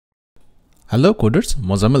Hello coders,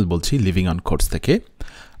 Mozammel বলছি living on codes থেকে।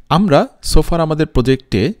 আমরা সোফার আমাদের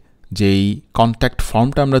প্রজেক্টে যেই কন্ট্যাক্ট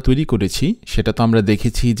ফর্মটা আমরা তৈরি করেছি সেটা তো আমরা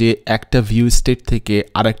দেখেছি যে একটা ভিউ স্টেট থেকে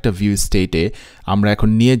আরেকটা ভিউ স্টেটে আমরা এখন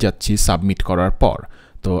নিয়ে যাচ্ছি সাবমিট করার পর।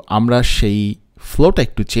 তো আমরা সেই ফ্লোটা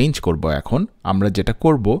একটু চেঞ্জ করব। এখন আমরা যেটা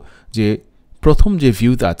করব যে প্রথম যে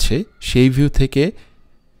ভিউতে আছে সেই ভিউ থেকে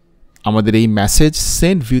আমাদের এই মেসেজ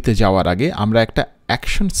সেন্ড ভিউতে যাওয়ার আগে আমরা একটা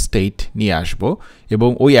অ্যাকশন স্টেট নিয়ে আসব এবং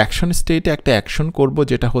ওই অ্যাকশন স্টেটে একটা অ্যাকশন করব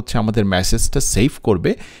যেটা হচ্ছে আমাদের মেসেজটা সেভ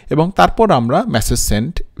করবে এবং তারপর আমরা মেসেজ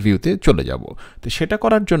সেন্ড ভিউতে চলে যাব। তো সেটা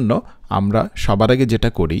করার জন্য আমরা সবার আগে যেটা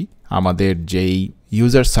করি, আমাদের যেই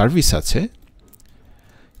ইউজার সার্ভিস আছে,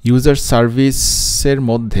 ইউজার সার্ভিসের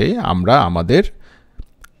মধ্যে আমরা আমাদের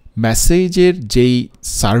মেসেজের যেই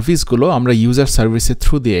সার্ভিসগুলো আমরা ইউজার সার্ভিসের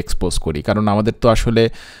থ্রু দিয়ে এক্সপোজ করি, কারণ আমাদের তো আসলে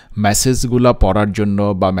মেসেজগুলো পড়ার জন্য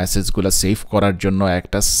বা মেসেজগুলো সেভ করার জন্য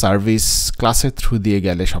একটা সার্ভিস ক্লাসের থ্রু দিয়ে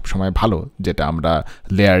গেলে সবসময় ভালো, যেটা আমরা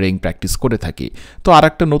লেয়ারিং প্র্যাকটিস করে থাকি। তো আর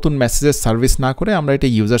একটা নতুন মেসেজের সার্ভিস না করে আমরা এটা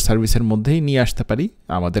ইউজার সার্ভিসের মধ্যেই নিয়ে আসতে পারি,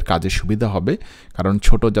 আমাদের কাজে সুবিধা হবে। কারণ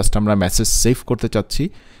ছোট জাস্ট আমরা মেসেজ সেভ করতে চাচ্ছি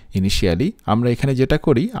ইনিশিয়ালি। আমরা এখানে যেটা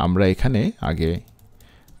করি, আমরা এখানে আগে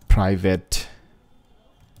প্রাইভেট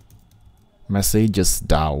messages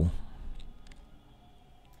দাও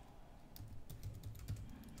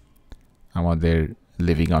আমাদের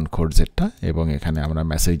লিভিং অন কোডসেরটা, এবং এখানে আমরা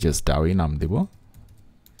মেসেজেস দাওই নাম দেব,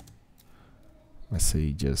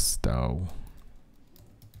 মেসেজেস দাও।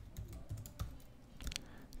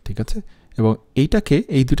 ঠিক আছে, এবং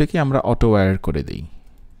এই দুটাকে আমরা অটো ওয়্যার করে দিই।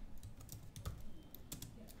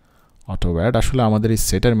 অটো ওয়্যার আসলে আমাদের এই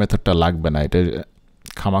সেটার মেথডটা লাগবে না, এটা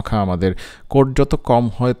খামাখা আমাদের কোড যত কম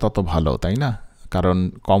হয় তত ভালো, তাই না? কারণ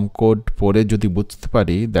কম কোড পড়ে যদি বুঝতে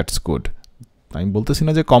পারি দ্যাটস গুড। আমি বলতেছি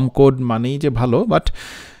না যে কম কোড মানেই যে ভালো, বাট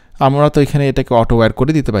আমরা তো এখানে এটাকে অটো ওয়্যার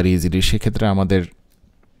করে দিতে পারি ইজিলি, সেক্ষেত্রে আমাদের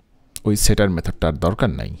ওই সেটার মেথডটার দরকার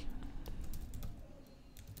নাই।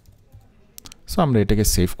 সো আমরা এটাকে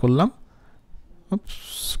সেভ করলাম,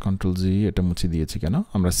 কন্ট্রোল জি, এটা মুছে দিয়েছি কেন,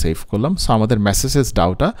 আমরা সেভ করলাম। সো আমাদের মেসেজেস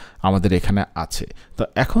ডাউটা আমাদের এখানে আছে। তো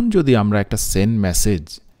এখন যদি আমরা একটা সেন্ড মেসেজ,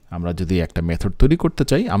 আমরা যদি একটা মেথড তৈরি করতে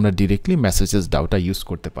চাই, আমরা ডিরেক্টলি মেসেজেস ডাউটা ইউজ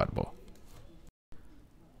করতে পারবো।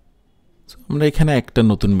 আমরা এখানে একটা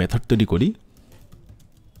নতুন মেথড তৈরি করি,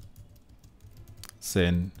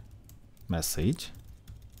 সেন্ড মেসেজ,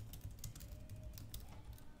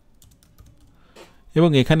 এবং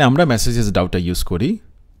এখানে আমরা মেসেজেস ডাউটা ইউজ করি।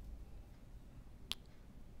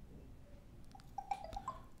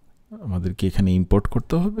 আমাদের কি এখানে ইম্পোর্ট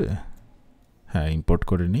করতে হবে? হ্যাঁ, ইম্পোর্ট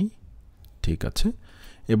করে নিই, ঠিক আছে।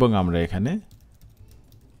 এবং আমরা এখানে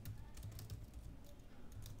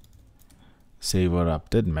সেভ অর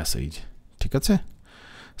আপডেট মেসেজ, ঠিক আছে।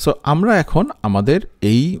 সো আমরা এখন আমাদের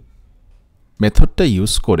এই মেথডটা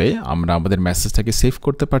ইউজ করে আমরা আমাদের মেসেজটাকে সেভ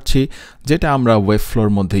করতে পারছি, যেটা আমরা ওয়েব ফ্লোর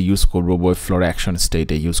মধ্যে ইউজ করব, ওয়েব ফ্লোর অ্যাকশন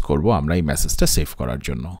স্টেটে ইউজ করব আমরা এই মেসেজটা সেভ করার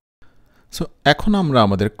জন্য। সো এখন আমরা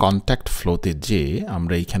আমাদের কন্ট্যাক্ট ফ্লোতে যে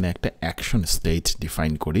আমরা এখানে একটা অ্যাকশন স্টেট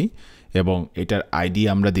ডিফাইন করি এবং এটার আইডি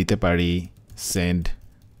আমরা দিতে পারি সেন্ড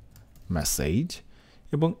মেসেজ,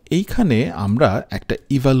 এবং এইখানে আমরা একটা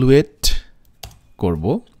ইভালুয়েট করব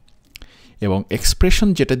এবং এক্সপ্রেশন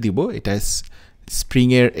যেটা দিব এটা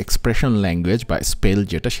স্প্রিংয়ের এক্সপ্রেশন ল্যাঙ্গুয়েজ বা স্পেল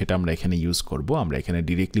যেটা, সেটা আমরা এখানে ইউজ করব। আমরা এখানে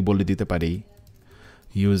ডিরেক্টলি বলে দিতে পারি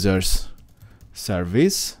users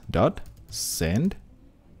service dot send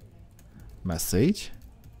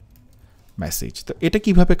message. তো এটা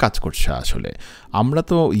কিভাবে কাজ করছে আসলে, আমরা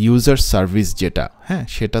তো ইউজার সার্ভিস যেটা, হ্যাঁ,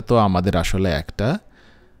 সেটা তো আমাদের আসলে একটা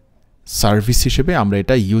সার্ভিস হিসেবে আমরা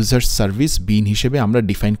এটা ইউজার সার্ভিস বিন হিসেবে আমরা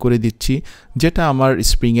ডিফাইন করে দিচ্ছি, যেটা আমার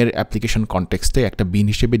স্প্রিংয়ের অ্যাপ্লিকেশন কনটেক্সটে একটা বিন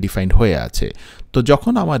হিসেবে ডিফাইন্ড হয়ে আছে। তো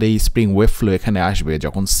যখন আমার এই স্প্রিং ওয়েব ফ্লো এখানে আসবে,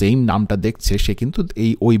 যখন সেম নামটা দেখছে, সে কিন্তু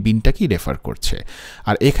ওই বিনটাকেই রেফার করছে।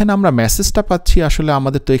 আর এখানে আমরা মেসেজটা পাচ্ছি, আসলে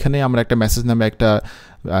আমাদের তো এখানে আমরা একটা মেসেজ নামে একটা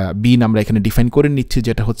বিন আমরা এখানে ডিফাইন করে নিচ্ছি,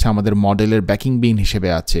 যেটা হচ্ছে আমাদের মডেলের ব্যাকিং বিন হিসেবে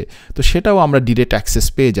আছে। তো সেটাও আমরা ডিরেক্ট অ্যাক্সেস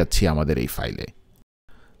পেয়ে যাচ্ছি আমাদের এই ফাইলে।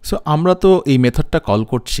 সো আমরা তো এই মেথডটা কল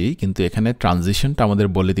করছি, কিন্তু এখানে ট্রানজিশনটা আমাদের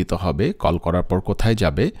বলে দিতে হবে, কল করার পর কোথায়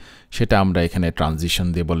যাবে সেটা আমরা এখানে ট্রানজিশন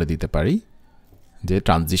দিয়ে বলে দিতে পারি যে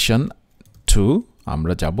ট্রানজিশন টু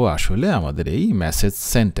আমরা যাব আসলে আমাদের এই মেসেজ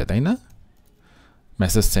সেন্টে, তাই না?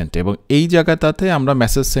 মেসেজ সেন্টে, এবং এই জায়গাটাতে আমরা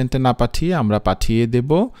মেসেজ সেন্টে না পাঠিয়ে আমরা পাঠিয়ে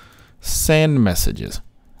দেব সেন্ড মেসেজেস।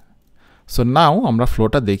 সো নাও আমরা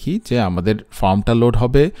ফ্লোটা দেখি যে আমাদের ফর্মটা লোড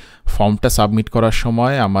হবে, ফর্মটা সাবমিট করার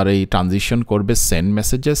সময় আমার এই ট্রানজিশন করবে সেন্ড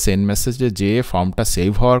মেসেজে যে ফর্মটা সেভ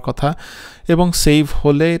হওয়ার কথা, এবং সেভ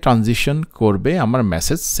হলে ট্রানজিশন করবে আমার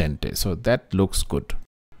message সেন্টে। So that looks good.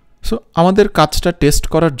 So আমাদের কাজটা টেস্ট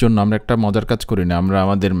করার জন্য আমরা একটা মজার কাজ করি না, আমরা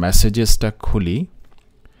আমাদের মেসেজেসটা খুলি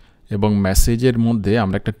এবং মেসেজের মধ্যে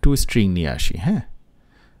আমরা একটা টু স্ট্রিং নিয়ে আসি। হ্যাঁ,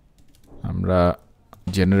 আমরা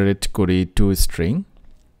জেনারেট করি টু স্ট্রিং,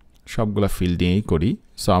 সবগুলা ফিল্ড নিয়েই করি।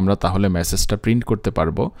 সো আমরা তাহলে মেসেজটা প্রিন্ট করতে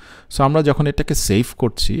পারবো। সো আমরা যখন এটাকে সেভ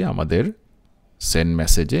করছি আমাদের সেন্ড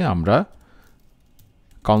মেসেজে, আমরা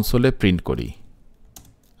কনসোলে প্রিন্ট করি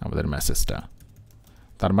আমাদের মেসেজটা,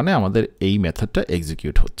 তার মানে আমাদের এই মেথডটা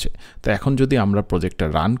এক্সিকিউট হচ্ছে। তো এখন যদি আমরা প্রজেক্টটা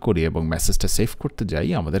রান করি এবং মেসেজটা সেভ করতে যাই,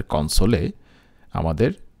 আমাদের কনসোলে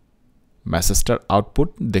আমাদের মেসেজটার আউটপুট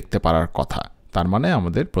দেখতে পারার কথা, তার মানে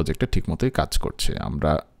আমাদের প্রজেক্টটা ঠিকমতোই কাজ করছে।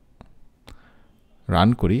 আমরা রান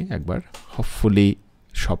করি একবার, হোপফুলি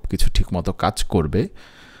সব কিছু ঠিকমতো কাজ করবে,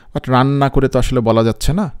 বাট রান না করে তো আসলে বলা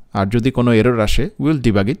যাচ্ছে না। আর যদি কোনো এরর আসে, উইল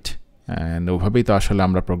ডিবাগ ইট, অ্যান্ড ওভাবেই তো আসলে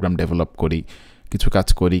আমরা প্রোগ্রাম ডেভেলপ করি, কিছু কাজ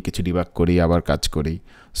করি, কিছু ডিবাগ করি, আবার কাজ করি।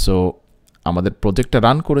 সো আমাদের প্রজেক্টটা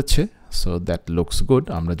রান করেছে, সো দ্যাট লুকস গুড।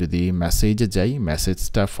 আমরা যদি মেসেজে যাই,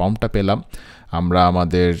 মেসেজটা ফর্মটা পেলাম, আমরা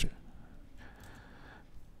আমাদের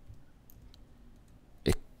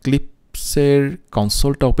এক্লিপসের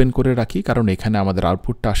কনসোলটা ওপেন করে রাখি, কারণ এখানে আমাদের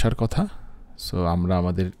আউটপুটটা আসার কথা। সো আমরা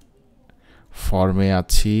আমাদের ফর্মে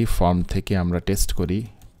আছি, ফর্ম থেকে আমরা টেস্ট করি,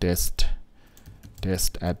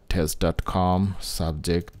 test at test.com,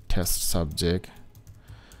 subject test subject,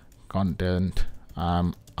 content I'm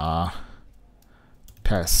a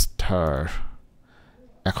tester।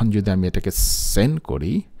 এখন যদি আমি এটাকে সেন্ড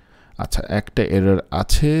করি, আচ্ছা একটা এরর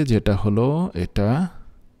আছে, যেটা হলো এটা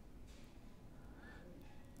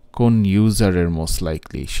কোন ইউজারের মোস্ট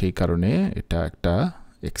লাইকলি, সেই কারণে এটা একটা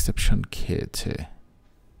এক্সেপশন খেয়েছে।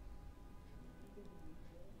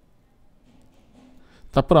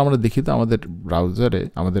 তারপর আমরা দেখি তো আমাদের ব্রাউজারে,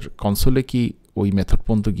 আমাদের কনসোলে কি ওই মেথড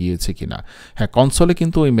পর্যন্ত গিয়েছে কিনা। হ্যাঁ, কনসোলে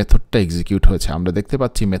কিন্তু ওই মেথডটা এক্সিকিউট হয়েছে, আমরা দেখতে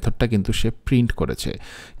পাচ্ছি মেথডটা কিন্তু সে প্রিন্ট করেছে।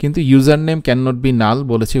 কিন্তু user name can not be নাল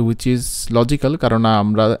বলেছে, হুইচ ইজ লজিক্যাল, কারণ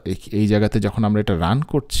আমরা এই জায়গাতে যখন আমরা এটা রান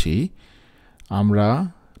করছি, আমরা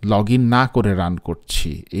লগ ইন না করে রান করছি,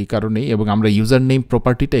 এই কারণেই। এবং আমরা ইউজার নেম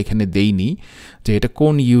প্রপার্টিটা এখানে দেইনি, যে এটা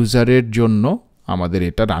কোন ইউজারের জন্য আমাদের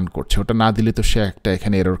এটা রান করছে। ওটা না দিলে তো সে একটা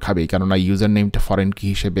এখানে এরর খাবেই, কেননা ইউজার নেমটা ফরেন কি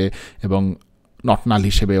হিসেবে এবং নট নাল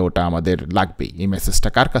হিসেবে ওটা আমাদের লাগবেই। এই মেসেজটা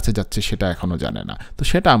কার কাছে যাচ্ছে সেটা এখনও জানে না, তো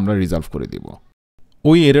সেটা আমরা রিজলভ করে দিব।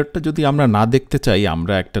 ওই এররটা যদি আমরা না দেখতে চাই,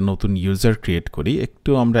 আমরা একটা নতুন ইউজার ক্রিয়েট করি,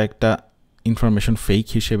 একটু আমরা একটা ইনফরমেশন ফেক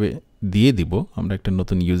হিসেবে দিয়ে দিব। আমরা একটা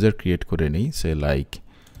নতুন ইউজার ক্রিয়েট করে নিই, সে like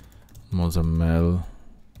Mozammel,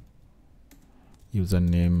 user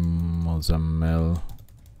name Mozammel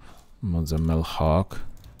Haque,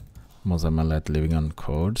 Mozammel at living on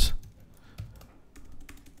codes,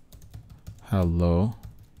 hello,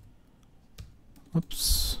 oops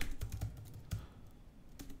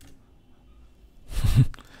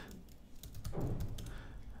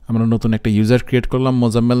আমরা নতুন একটা ইউজার ক্রিয়েট করলাম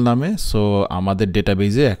মোজাম্মেল নামে। সো আমাদের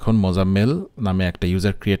ডেটাবেজে এখন মোজাম্মেল নামে একটা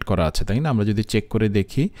ইউজার ক্রিয়েট করা আছে, তাই না? আমরা যদি চেক করে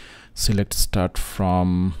দেখি, select start from,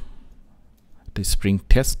 spring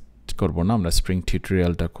test করব না, আমরা স্প্রিং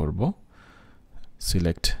টিউটোরিয়ালটা করব।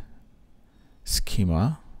 সিলেক্ট স্কিমা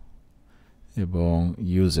এবং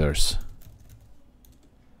ইউজার্স,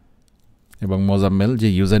 এবং মোজাম্মেল যে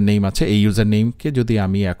ইউজার নেম আছে, এই ইউজার নেমকে যদি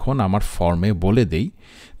আমি এখন আমার ফর্মে বলে দেই,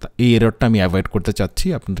 তা এই এররটা আমি অ্যাভয়েড করতে চাচ্ছি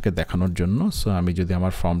আপনাদেরকে দেখানোর জন্য। সো আমি যদি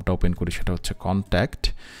আমার ফর্মটা ওপেন করি, সেটা হচ্ছে কন্ট্যাক্ট,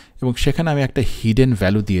 এবং সেখানে আমি একটা হিডেন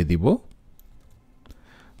ভ্যালু দিয়ে দিব,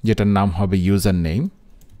 যেটার নাম হবে ইউজার নেম,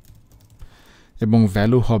 এবং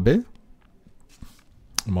ভ্যালু হবে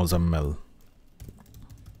মোজাম্মেল।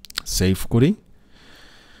 সেভ করি।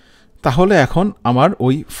 তাহলে এখন আমার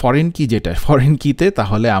ওই ফরেন কি, যেটা ফরেন কিতে,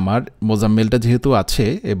 তাহলে আমার মোজাম্মেলটা যেহেতু আছে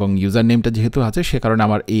এবং ইউজার নেমটা যেহেতু আছে, সে কারণে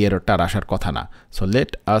আমার এই এররটা আর আসার কথা না। So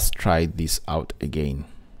let us try this out again.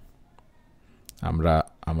 আমরা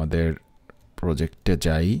আমাদের প্রজেক্টে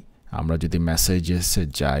যাই, আমরা যদি মেসেজেসে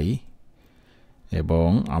যাই এবং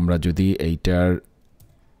আমরা যদি এইটার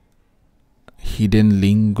হিডেন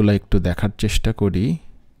লিঙ্কগুলো একটু দেখার চেষ্টা করি,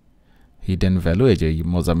 হিডেন ভ্যালু, এই যে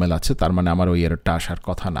মোজাম্মেল আছে, তার মানে আমার ওই এররটা আসার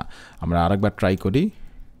কথা না। আমরা আরেকবার ট্রাই করি,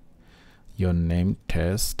 your name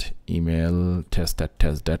test, email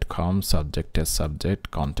test@test.com, subject test subject,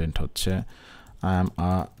 content হচ্ছে I am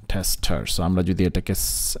a tester। So আমরা যদি এটাকে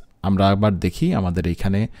আমরা আবার দেখি, আমাদের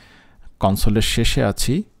এইখানে কনসোলের শেষে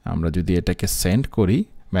আছি, আমরা যদি এটাকে সেন্ড করি,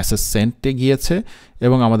 মেসেজ সেন্ডে গিয়েছে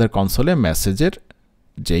এবং আমাদের কনসোলে মেসেজের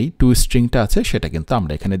যেই টু স্ট্রিংটা আছে সেটা কিন্তু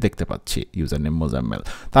আমরা এখানে দেখতে পাচ্ছি, ইউজার নেম মোজাম্মেল।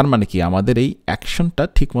 তার মানে কি, আমাদের এই অ্যাকশনটা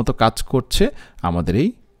ঠিকমতো কাজ করছে। আমাদের এই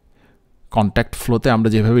কন্ট্যাক্ট ফ্লোতে আমরা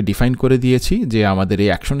যেভাবে ডিফাইন করে দিয়েছি যে আমাদের এই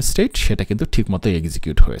অ্যাকশন স্টেট, সেটা কিন্তু ঠিকমতো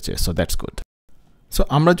এক্সিকিউট হয়েছে। So that's good. সো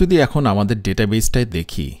আমরা যদি এখন আমাদের ডেটাবেসটায়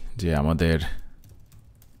দেখি যে আমাদের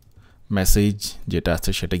মেসেজ যেটা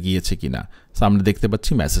আছে সেটা গিয়েছে কিনা। সো আমরা দেখতে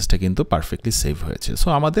পাচ্ছি মেসেজটা কিন্তু পারফেক্টলি সেভ হয়েছে। সো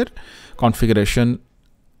আমাদের কনফিগারেশন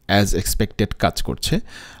অ্যাজ এক্সপেক্টেড কাজ করছে।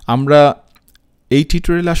 আমরা এই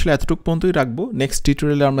টিউটোরিয়ালে আসলে এতটুকু পর্যন্তই রাখবো। নেক্সট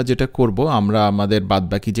টিউটোরিয়ালে আমরা যেটা করব, আমরা আমাদের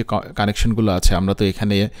বাদবাকি যে কানেকশনগুলো আছে, আমরা তো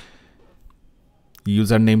এখানে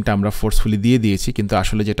ইউজার নেমটা আমরা ফোর্সফুলি দিয়ে দিয়েছি, কিন্তু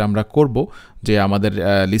আসলে যেটা আমরা করব যে আমাদের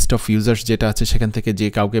লিস্ট অফ ইউজার্স যেটা আছে সেখান থেকে যে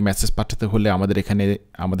কাউকে মেসেজ পাঠাতে হলে আমাদের এখানে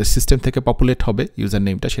আমাদের সিস্টেম থেকে পপুলেট হবে ইউজার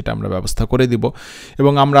নেমটা, সেটা আমরা ব্যবস্থা করে দিব।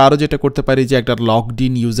 এবং আমরা আরও যেটা করতে পারি যে একটা লগড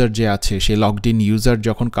ইন ইউজার যে আছে, সেই লগড ইন ইউজার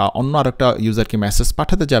যখন অন্য আরেকটা ইউজারকে মেসেজ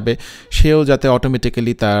পাঠাতে যাবে, সেও যাতে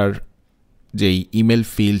অটোমেটিক্যালি তার যেই ইমেল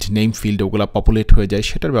ফিল্ড, নেম ফিল্ড ওগুলো পপুলেট হয়ে যায়,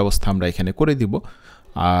 সেটার ব্যবস্থা আমরা এখানে করে দিব।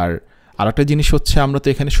 আর আরেকটা জিনিস হচ্ছে, আমরা তো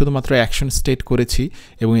এখানে শুধুমাত্র অ্যাকশন স্টেট করেছি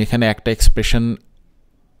এবং এখানে একটা এক্সপ্রেশন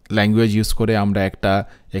ল্যাঙ্গুয়েজ ইউজ করে আমরা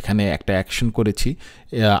এখানে একটা অ্যাকশন করেছি।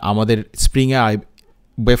 আমাদের স্প্রিংয়ে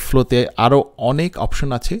ওয়েব ফ্লোতে আরও অনেক অপশন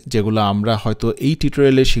আছে যেগুলো আমরা হয়তো এই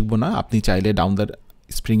টিউটোরিয়ালে শিখব না। আপনি চাইলে ডাউন দ্য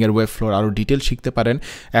স্প্রিংয়ের ওয়েব ফ্লোর আরও ডিটেল শিখতে পারেন।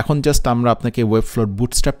 এখন জাস্ট আমরা আপনাকে ওয়েব ফ্লোর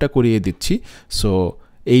বুটস্ট্র্যাপটা করিয়ে দিচ্ছি। সো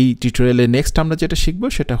এই টিউটোরিয়ালে নেক্সট আমরা যেটা শিখব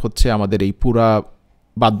সেটা হচ্ছে আমাদের এই পুরা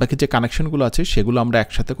বাদবাকি যে কানেকশনগুলো আছে সেগুলো আমরা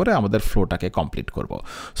একসাথে করে আমাদের ফ্লোটাকে কমপ্লিট করব।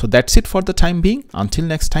 So that's it for the time being. Until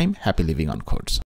next time, happy living on codes.